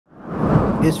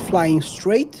is flying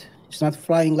straight. It's not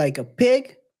flying like a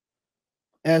pig,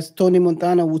 as Tony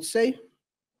Montana would say.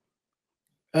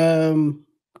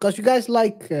 Because you guys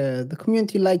like the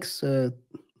community likes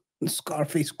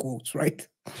Scarface quotes, right?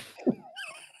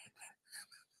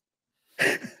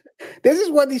 This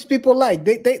is what these people like.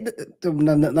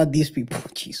 No, not these people.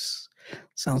 Jeez,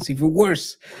 sounds even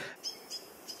worse.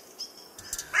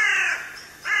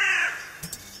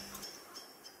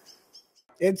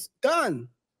 It's done.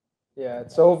 Yeah,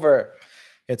 it's over.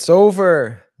 It's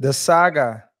over. The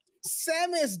saga.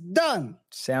 Sam is done.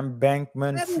 Sam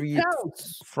Bankman-Fried 7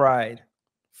 counts.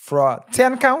 fraud.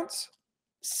 10 counts?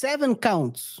 7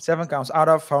 counts. 7 counts. Out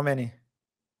of how many?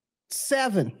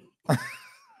 7.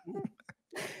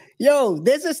 Yo,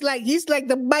 this is like he's like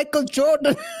the Michael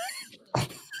Jordan.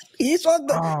 He's on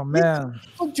the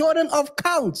Michael Jordan of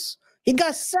counts. He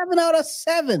got 7 out of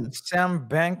 7. Sam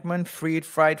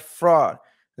Bankman-Fried fraud.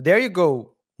 There you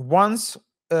go. Once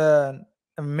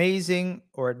amazing,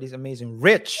 or at least amazing,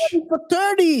 rich. 30 for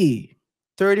 30.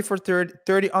 30 for 30,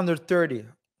 30 under 30.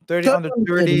 30 under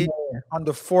 30 on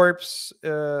the Forbes.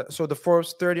 So the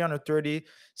Forbes 30 under 30,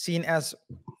 seen as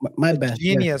my bad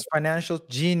genius, financial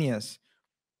genius.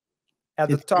 At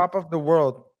the top of the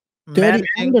world. 30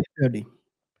 under 30.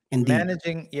 Indeed.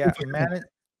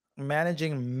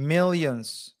 Managing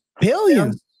millions.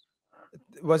 Billions.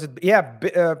 Was it? Yeah,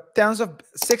 tens of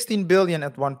 16 billion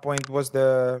at one point was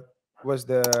the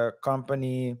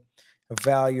company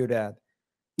valued at.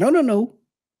 No.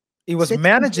 It was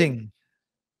managing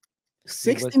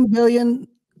 16 billion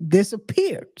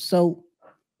disappeared. So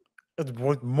it's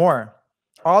worth more.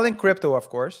 All in crypto, of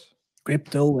course.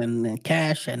 Crypto and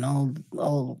cash and all.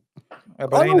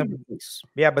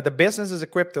 But the business is a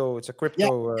crypto. It's a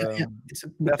crypto.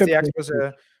 FTX was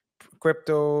a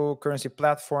cryptocurrency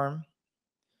platform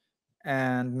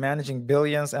and managing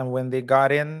billions. And when they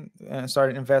got in and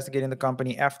started investigating the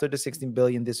company after the 16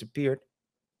 billion disappeared,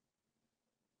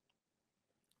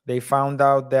 they found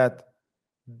out that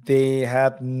they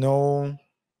had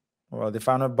they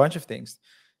found a bunch of things.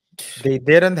 They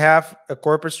didn't have a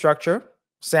corporate structure.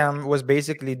 Sam was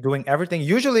basically doing everything.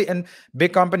 Usually in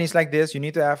big companies like this, you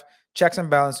need to have checks and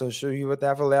balances. So you would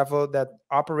have a level that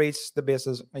operates the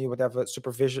business, and you would have a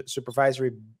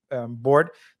supervisory board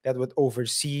that would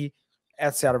oversee,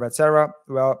 etc., etc.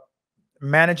 Well,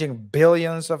 managing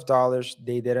billions of dollars,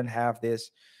 they didn't have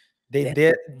this. They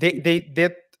did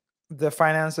the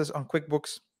finances on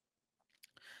QuickBooks.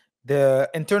 The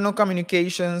internal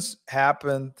communications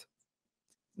happened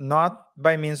not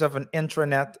by means of an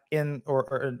intranet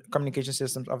or communication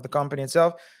systems of the company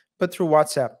itself, but through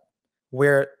WhatsApp,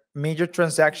 where major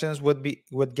transactions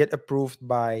would get approved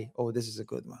by, oh, this is a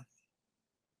good one.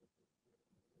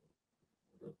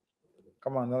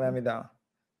 Come on, don't let me down.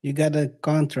 You got a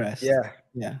contrast.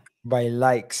 Yeah. By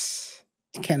likes.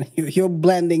 You're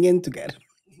blending in together.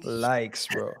 Likes,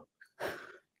 bro.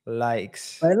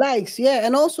 Likes. By likes, yeah.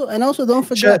 And also don't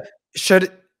forget.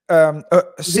 Should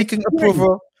seeking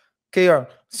approval, KaiR,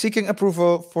 seeking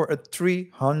approval for a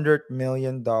 $300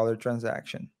 million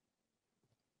transaction.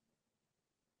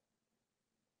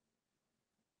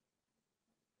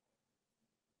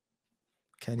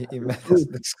 Can you imagine?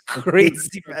 That's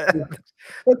crazy, man.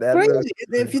 It's crazy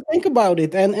if you think about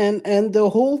it, and the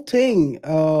whole thing.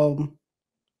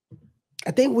 I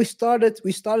think we started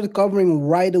covering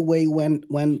right away when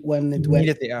it went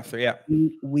immediately after. Yeah,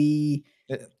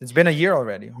 it's been a year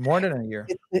already, more than a year.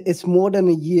 It's more than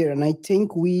a year, and I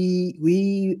think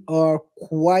we are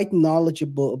quite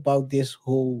knowledgeable about this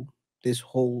whole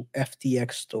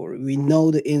FTX story. We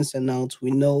know the ins and outs. We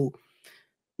know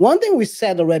one thing we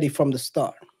said already from the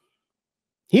start.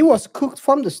 He was cooked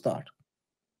from the start.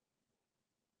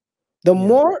 The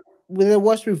more there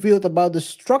was revealed about the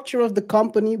structure of the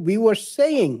company, we were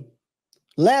saying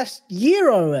last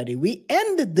year already. We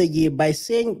ended the year by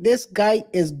saying this guy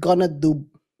is gonna do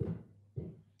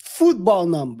football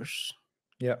numbers.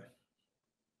 Yeah.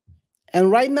 And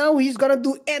right now he's gonna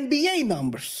do NBA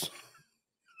numbers.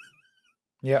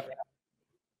 Yeah.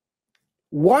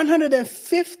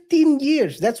 115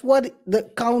 years. That's what the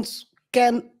counts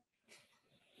can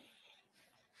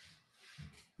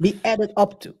be added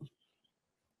up to.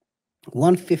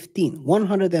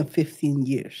 115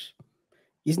 years.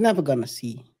 He's never gonna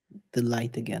see the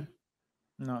light again.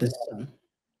 No. The sun.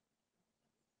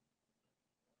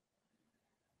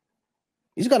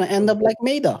 He's gonna end up like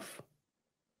Madoff.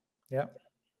 Yeah.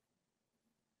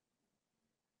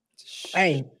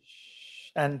 Hey.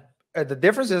 And the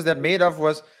difference is that Madoff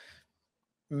was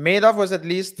at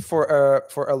least for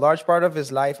a large part of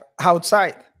his life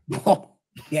outside. Oh,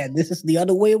 yeah, this is the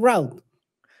other way around.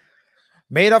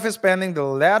 Madoff is spending the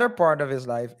latter part of his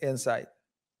life inside.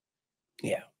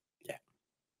 Yeah. Yeah.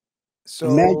 So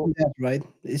Imagine that, right?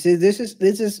 This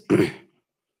is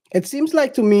it seems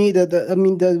like to me that I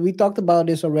mean that we talked about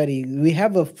this already. We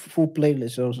have a full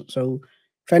playlist, so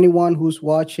if anyone who's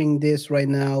watching this right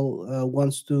now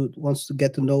wants to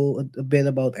get to know a bit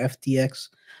about FTX,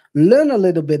 learn a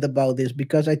little bit about this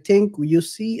because I think you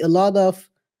see a lot of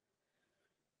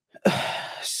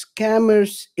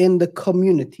scammers in the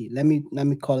community. Let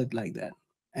me call it like that.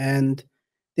 And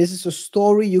this is a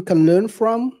story you can learn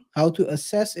from how to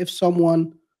assess if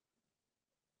someone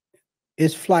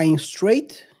is flying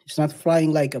straight. It's not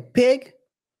flying like a pig,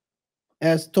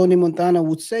 as Tony Montana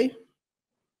would say.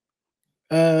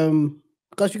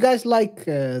 Because you guys like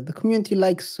the community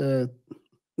likes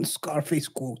Scarface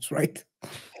quotes, right?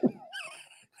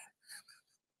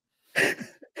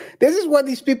 This is what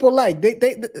these people like.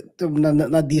 No,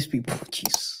 not these people.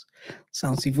 Jeez,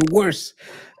 sounds even worse.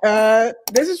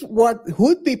 This is what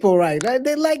hood people write, right?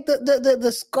 They like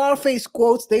the Scarface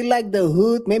quotes. They like the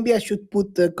hood. Maybe I should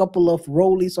put a couple of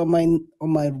rollies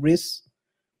on my wrists.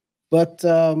 But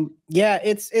yeah,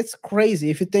 it's crazy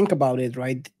if you think about it,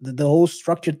 right? The whole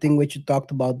structure thing which you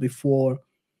talked about before.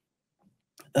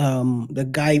 The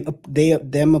guy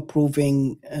them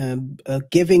approving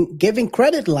giving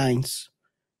credit lines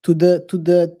to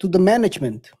the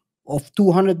management of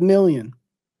 200 million.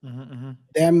 mhm,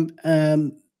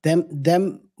 mhm.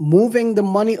 Them moving the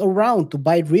money around to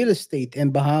buy real estate in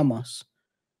Bahamas.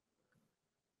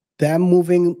 Them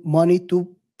moving money to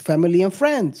family and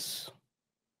friends.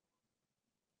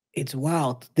 It's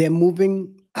wild. They're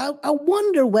moving. I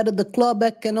wonder whether the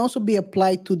clawback can also be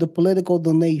applied to the political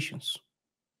donations.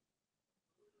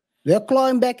 They're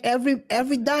clawing back every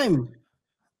dime.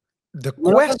 The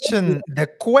We're not gonna do question, the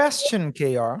question,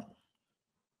 KR,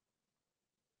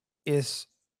 is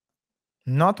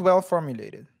not well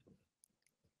formulated.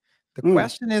 The that.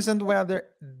 question isn't whether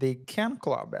they can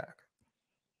claw back.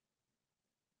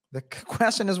 The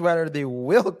question is whether they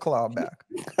will claw back.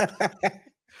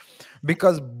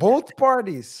 Because both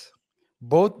parties,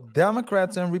 both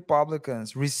Democrats and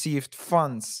Republicans, received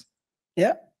funds.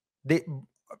 Yeah, They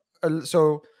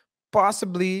so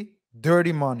possibly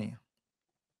dirty money.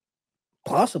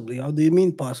 possibly. How do you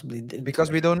mean possibly?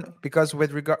 Because we don't, because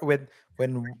with regard with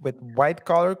white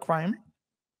collar crime,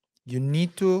 you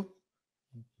need to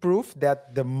prove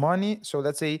that the money, so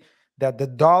let's say that the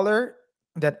dollar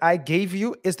that I gave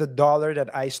you is the dollar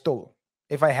that I stole.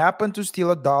 If I happen to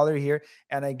steal a dollar here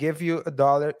and I give you a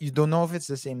dollar, you don't know if it's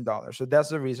the same dollar. So that's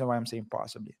the reason why I'm saying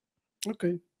possibly.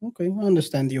 Okay, okay. I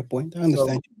understand your point. I So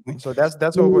understand your point. so that's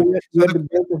what we're, Where so the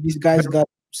both of these guys but, got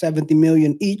 70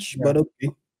 million each, yeah. but okay.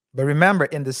 But remember,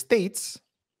 in the States,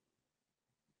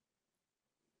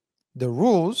 the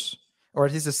rules, or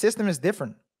at least the system, is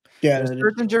different. Yeah, There's that is.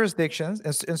 certain jurisdictions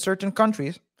in certain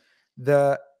countries,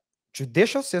 the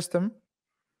judicial system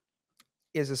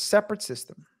is a separate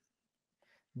system.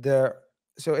 The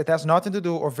So it has nothing to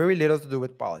do, or very little to do,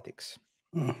 with politics.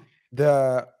 Mm.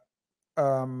 The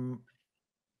um,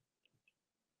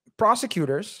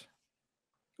 prosecutors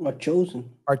Or chosen.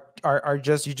 are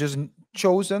just, you just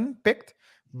chosen, picked,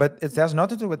 but it has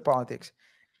nothing to do with politics.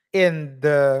 In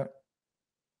the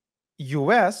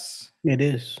US, It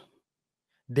is.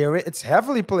 it's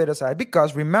heavily politicized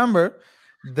because remember,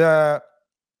 the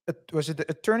was it the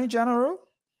Attorney General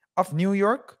of New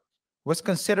York was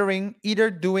considering either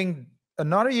doing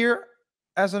another year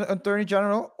as an Attorney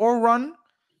General or run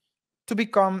to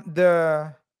become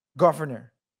the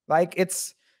governor. Like,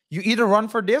 it's, you either run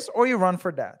for this or you run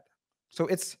for that. So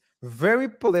it's very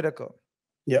political.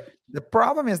 Yeah. The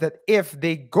problem is that if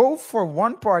they go for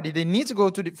one party, they need to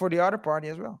go for the other party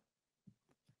as well.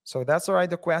 So that's why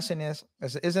the question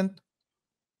isn't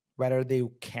whether they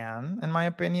can, in my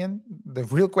opinion. The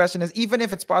real question is, even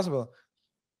if it's possible,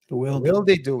 will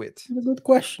they do it? That's a good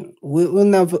question. We'll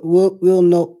never. We'll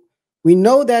know. We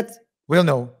know that. We'll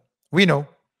know. We know.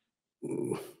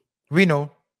 mm, We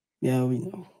know. Yeah, we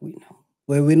know. We know.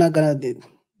 Well, we're not gonna.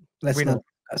 Let's We not know.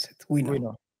 discuss it. We We know.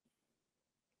 know.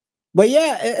 But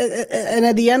yeah, and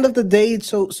at the end of the day,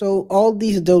 so all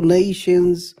these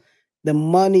donations, the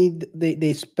money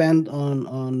they spend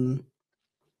on.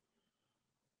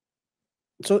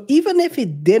 So even if he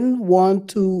didn't want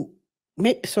to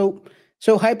make so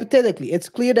hypothetically, it's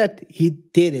clear that he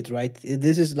did it, right?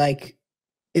 This is like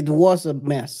it was a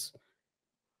mess.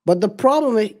 But the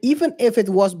problem is, even if it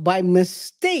was by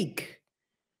mistake,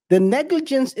 the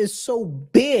negligence is so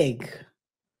big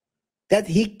that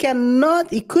he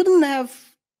couldn't have.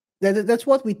 That's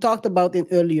what we talked about in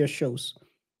earlier shows.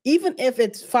 even if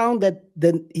it's found that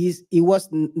he was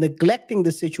neglecting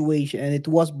the situation and it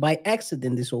was by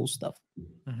accident, this whole stuff,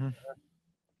 Mhm.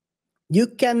 you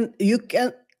can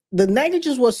the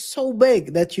negligence was so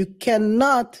big that you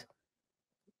cannot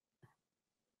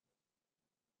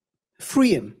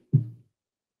free him.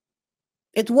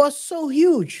 It was so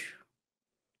huge.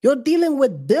 You're dealing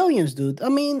with billions, dude. I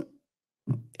mean,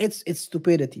 it's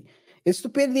stupidity. It's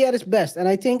stupidity at its best. And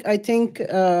I think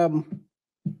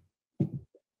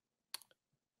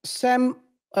Sam,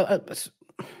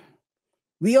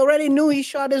 we already knew he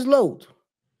shot his load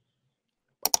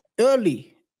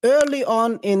early, early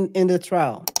on in the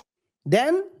trial.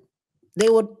 Then they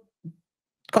were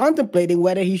contemplating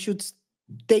whether he should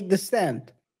take the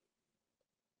stand.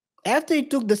 After he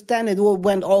took the stand, it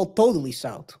went all totally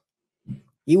south.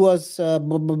 He was he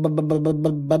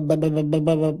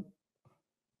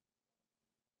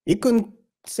couldn't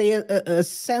say a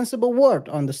sensible word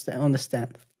on the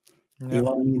stand. Yeah.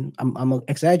 I mean, I'm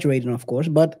exaggerating, of course,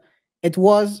 but it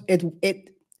was it.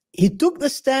 He took the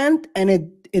stand, and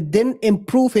it didn't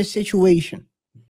improve his situation.